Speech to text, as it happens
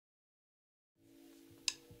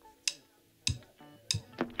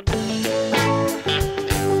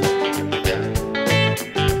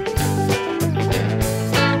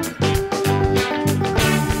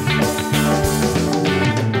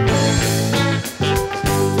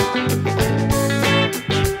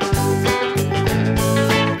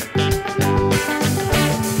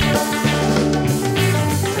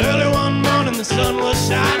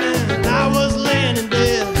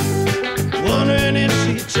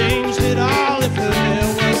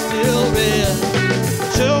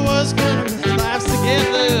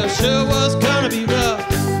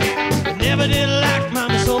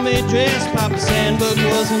guess Papa's handbook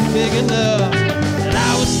wasn't big enough. And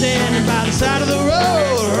I was standing by the side of the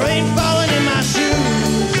road, rain falling in my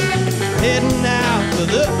shoes, heading out for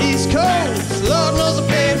the East Coast. Lord knows I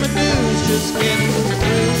paid my dues, just getting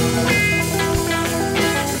through.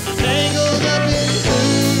 Tangled up in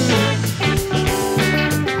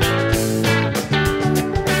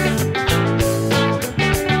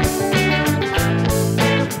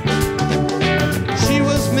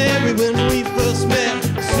when we first met,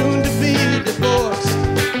 soon to be divorced.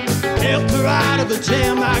 Helped her out of a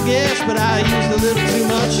jam, I guess, but I used a little too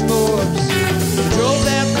much force. Drove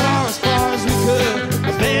that car as far as we could,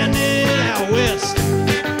 abandoned it out west.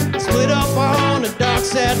 Split up on a dark,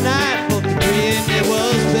 sad night, both agreeing it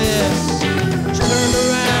was best. She turned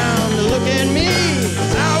around to look at me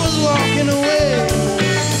as I was walking away.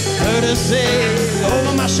 Heard her say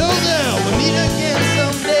over my shoulder, we'll meet again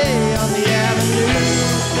someday on the avenue.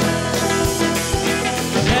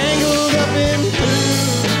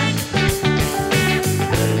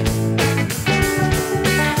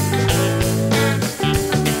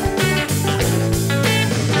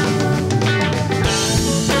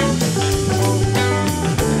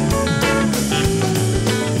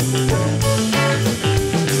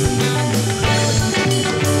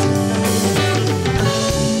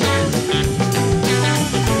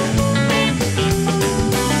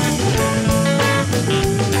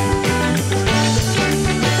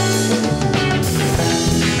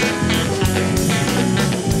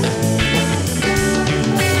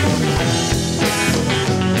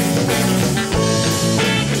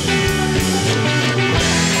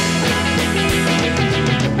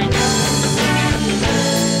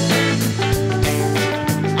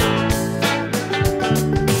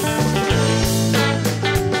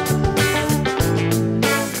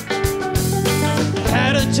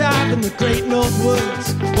 Job in the great North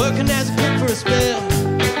Woods, working as a cook for a spell.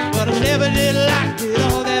 But I never did like it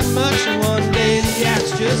all that much, and one day the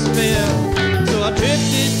axe just fell. So I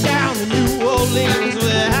drifted down to New Orleans,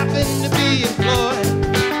 where I happened to be employed,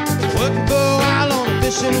 working for a while on a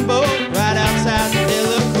fishing boat right outside the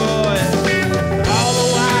Delacroix. All the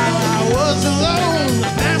while I was alone,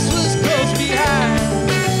 the past was close behind.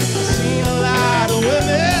 I've seen a lot of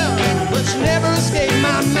women, but she never escaped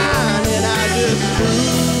my mind, and I just grew.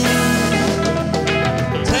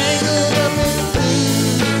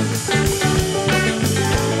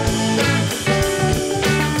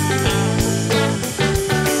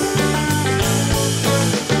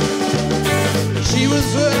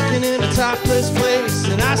 Working in a topless place,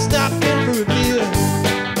 and I stopped in for a beer.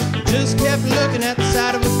 Just kept looking at the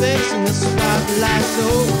side of her face, and the spotlight so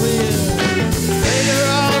clear. Later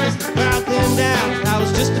on, as the crowd thinned out, I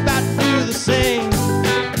was just about to do the same.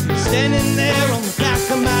 Standing there on the back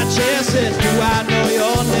of my chair, said, "Do I know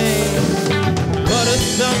your name?" Muttered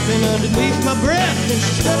something underneath my breath, and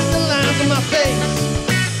she stood at the line